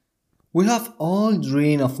We have all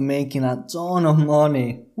dreamed of making a ton of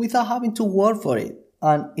money without having to work for it,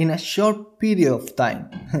 and in a short period of time,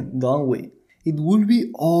 don't we? It would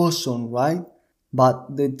be awesome, right?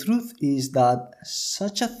 But the truth is that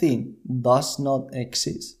such a thing does not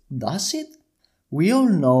exist, does it? We all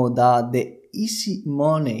know that the easy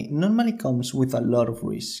money normally comes with a lot of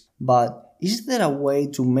risk, but is there a way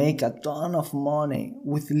to make a ton of money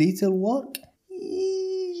with little work?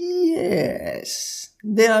 Yes,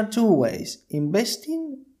 there are two ways: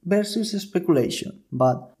 investing versus speculation.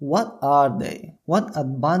 But what are they? What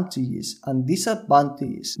advantages and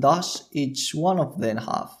disadvantages does each one of them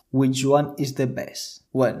have? Which one is the best?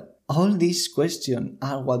 Well, all these questions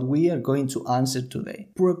are what we are going to answer today.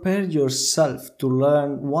 Prepare yourself to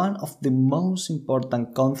learn one of the most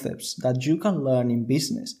important concepts that you can learn in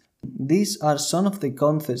business. These are some of the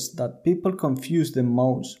concepts that people confuse the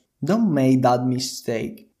most. Don't make that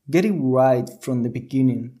mistake. Get it right from the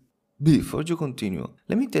beginning. Before you continue,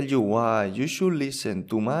 let me tell you why you should listen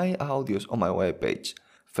to my audios on my webpage.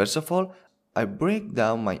 First of all, I break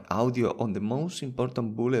down my audio on the most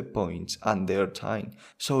important bullet points and their time,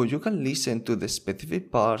 so you can listen to the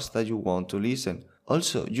specific parts that you want to listen.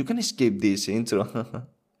 Also, you can skip this intro.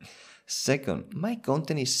 Second, my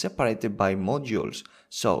content is separated by modules,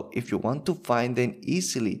 so if you want to find them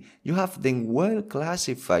easily, you have them well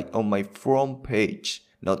classified on my front page.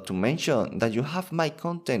 Not to mention that you have my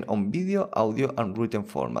content on video, audio and written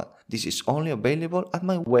format. This is only available at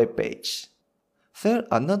my webpage. Third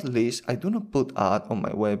and not least, I do not put ads on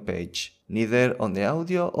my webpage, neither on the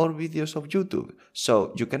audio or videos of YouTube,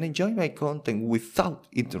 so you can enjoy my content without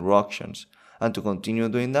interruptions. And to continue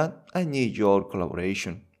doing that, I need your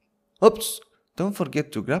collaboration. Oops! Don't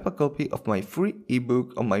forget to grab a copy of my free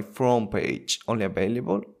ebook on my front page, only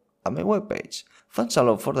available at my webpage. Thanks a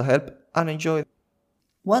lot for the help and enjoy.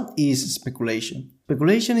 What is speculation?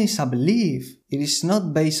 Speculation is a belief. It is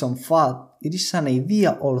not based on fact. It is an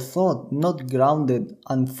idea or thought not grounded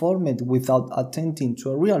and formed without attending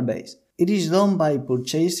to a real base. It is done by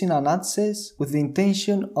purchasing an asset with the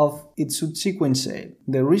intention of its subsequent sale.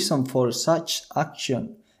 The reason for such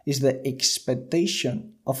action is the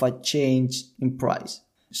expectation of a change in price.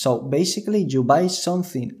 So basically you buy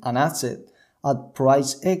something, an asset, at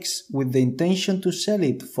price X with the intention to sell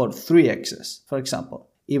it for 3X, for example.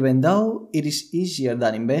 Even though it is easier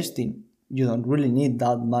than investing, you don't really need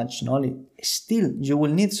that much knowledge. Still, you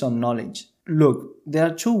will need some knowledge. Look, there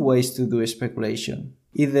are two ways to do speculation.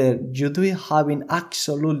 Either you do it having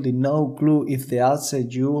absolutely no clue if the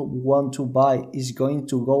asset you want to buy is going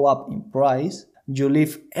to go up in price, you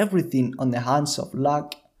leave everything on the hands of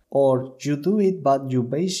luck, or you do it but you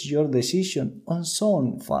base your decision on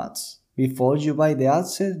some facts. Before you buy the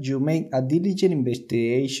asset, you make a diligent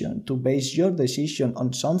investigation to base your decision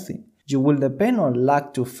on something. You will depend on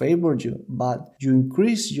luck to favor you, but you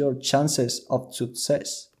increase your chances of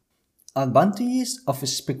success. Advantages of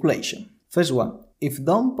speculation. First one, if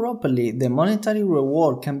done properly, the monetary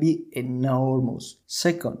reward can be enormous.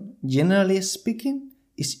 Second, generally speaking,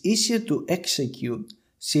 it's easier to execute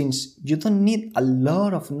since you don't need a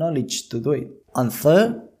lot of knowledge to do it. And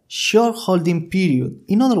third, short holding period.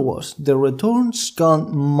 In other words, the returns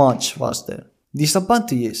come much faster.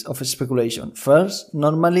 Disadvantages of speculation. First,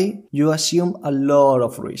 normally you assume a lot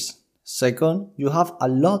of risk. Second, you have a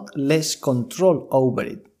lot less control over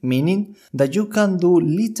it, meaning that you can do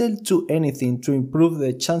little to anything to improve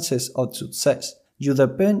the chances of success. You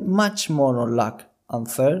depend much more on luck. And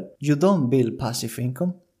third, you don't build passive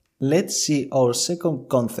income. Let's see our second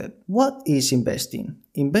concept. What is investing?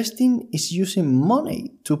 Investing is using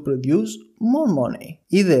money to produce more money,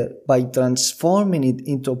 either by transforming it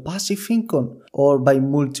into passive income or by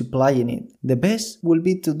multiplying it. The best will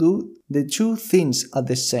be to do the two things at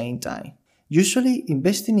the same time. Usually,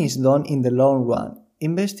 investing is done in the long run.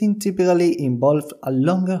 Investing typically involves a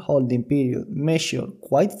longer holding period measured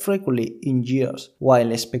quite frequently in years,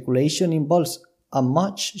 while speculation involves a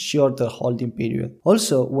much shorter holding period.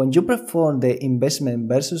 Also, when you perform the investment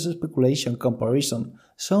versus speculation comparison,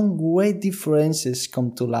 some great differences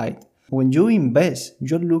come to light. When you invest,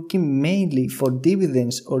 you're looking mainly for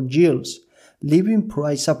dividends or yields, leaving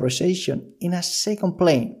price appreciation in a second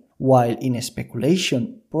plane, while in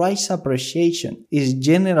speculation, price appreciation is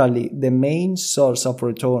generally the main source of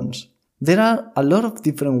returns. There are a lot of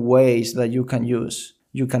different ways that you can use.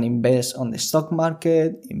 You can invest on the stock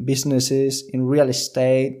market, in businesses, in real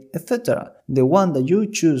estate, etc. The one that you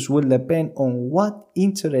choose will depend on what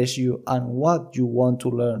interests you and what you want to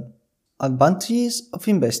learn. Advantages of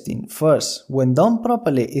investing. First, when done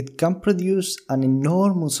properly, it can produce an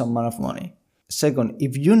enormous amount of money. Second,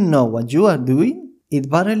 if you know what you are doing, it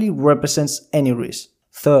barely represents any risk.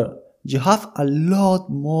 Third, You have a lot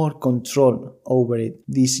more control over it.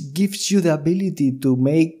 This gives you the ability to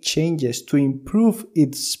make changes to improve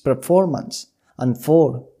its performance. And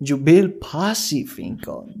 4, you build passive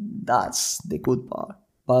income. That's the good part.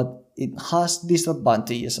 But it has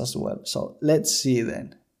disadvantages as well. So let's see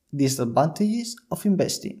then. Disadvantages of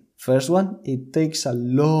investing. First one, it takes a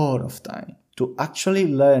lot of time to actually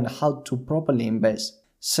learn how to properly invest.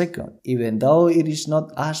 Second, even though it is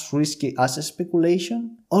not as risky as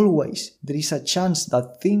speculation, always there is a chance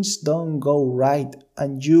that things don't go right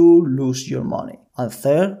and you lose your money. And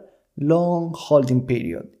third, long holding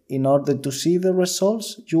period. In order to see the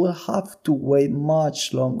results, you will have to wait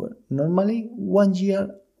much longer, normally 1 year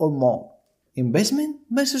or more. Investment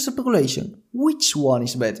versus speculation. Which one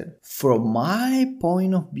is better? From my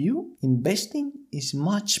point of view, investing is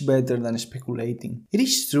much better than speculating. It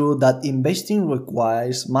is true that investing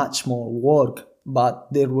requires much more work,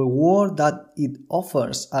 but the reward that it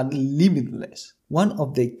offers are limitless. One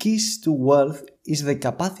of the keys to wealth is the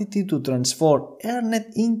capacity to transform earned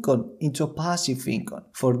income into passive income.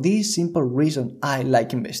 For this simple reason, I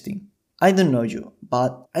like investing. I don't know you,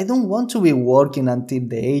 but I don't want to be working until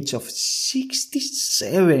the age of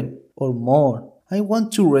 67 or more. I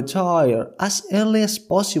want to retire as early as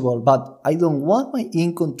possible, but I don't want my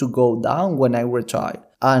income to go down when I retire.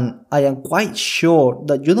 And I am quite sure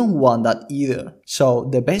that you don't want that either. So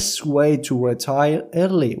the best way to retire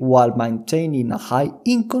early while maintaining a high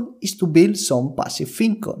income is to build some passive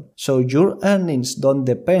income, so your earnings don't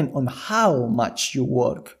depend on how much you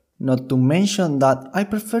work. Not to mention that I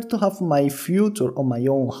prefer to have my future on my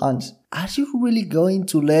own hands. Are you really going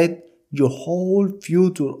to let your whole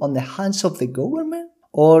future on the hands of the government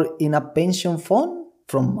or in a pension fund?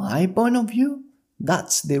 From my point of view,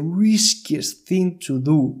 that's the riskiest thing to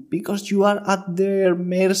do because you are at their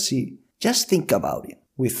mercy. Just think about it.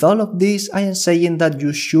 With all of this, I am saying that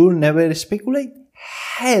you should never speculate?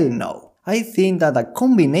 Hell no. I think that a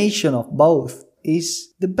combination of both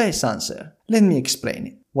is the best answer. Let me explain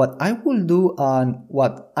it. What I will do and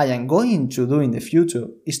what I am going to do in the future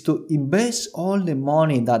is to invest all the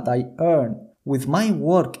money that I earn with my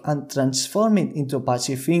work and transform it into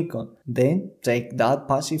passive income. Then take that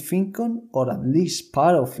passive income, or at least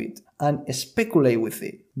part of it, and speculate with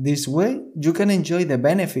it. This way, you can enjoy the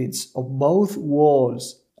benefits of both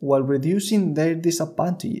worlds while reducing their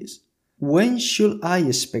disadvantages. When should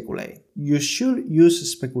I speculate? You should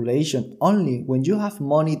use speculation only when you have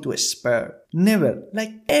money to spare. Never,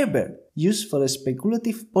 like ever, use for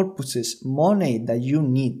speculative purposes money that you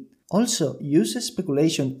need. Also, use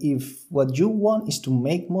speculation if what you want is to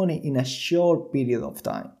make money in a short period of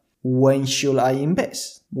time. When should I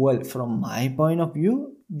invest? Well, from my point of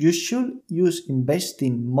view, you should use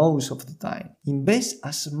investing most of the time. Invest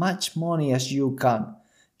as much money as you can.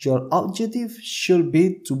 Your objective should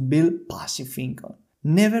be to build passive income.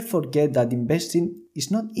 Never forget that investing is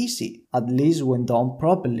not easy, at least when done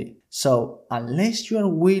properly. So, unless you are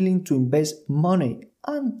willing to invest money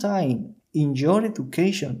and time in your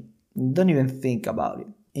education, don't even think about it.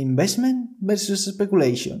 Investment versus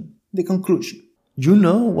speculation. The conclusion. You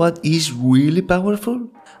know what is really powerful?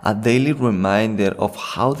 A daily reminder of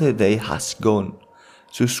how the day has gone.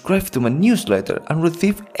 Subscribe to my newsletter and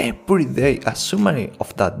receive every day a summary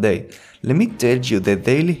of that day. Let me tell you the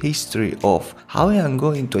daily history of how I am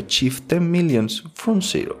going to achieve 10 millions from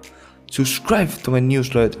zero. Subscribe to my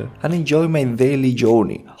newsletter and enjoy my daily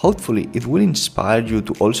journey. Hopefully it will inspire you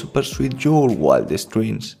to also pursue your wildest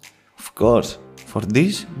dreams. Of course, for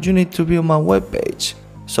this you need to be on my webpage.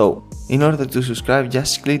 So, in order to subscribe,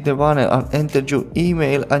 just click the banner and enter your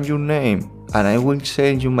email and your name, and I will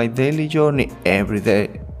send you my daily journey every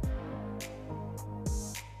day.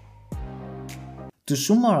 To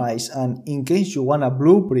summarize, and in case you want a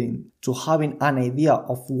blueprint to having an idea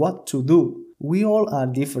of what to do, we all are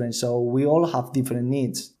different, so we all have different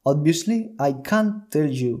needs. Obviously, I can't tell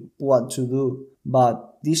you what to do,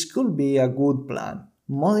 but this could be a good plan.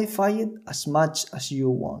 Modify it as much as you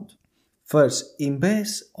want. First,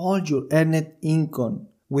 invest all your earned income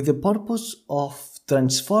with the purpose of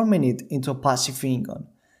transforming it into passive income.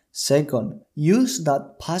 Second, use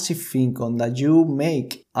that passive income that you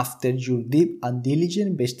make after your deep and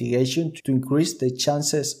diligent investigation to increase the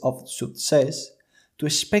chances of success to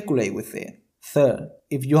speculate with it. Third,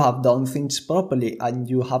 if you have done things properly and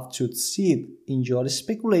you have succeeded in your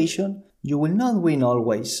speculation, you will not win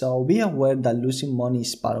always, so be aware that losing money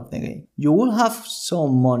is part of the game. You will have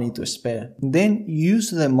some money to spare. Then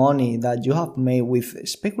use the money that you have made with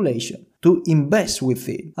speculation to invest with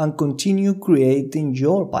it and continue creating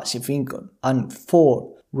your passive income. And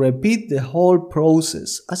 4, repeat the whole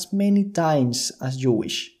process as many times as you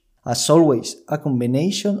wish. As always, a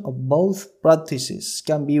combination of both practices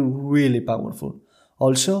can be really powerful.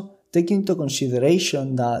 Also, take into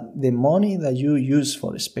consideration that the money that you use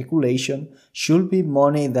for speculation should be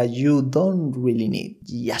money that you don't really need,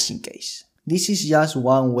 just in case. This is just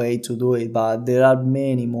one way to do it, but there are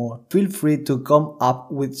many more. Feel free to come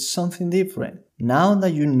up with something different. Now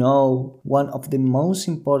that you know one of the most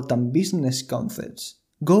important business concepts,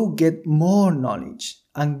 go get more knowledge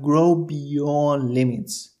and grow beyond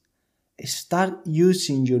limits. Start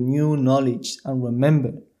using your new knowledge and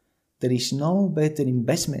remember, there is no better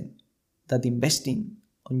investment than investing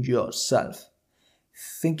on yourself.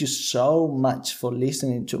 Thank you so much for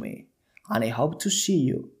listening to me, and I hope to see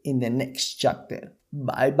you in the next chapter.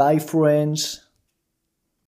 Bye bye, friends.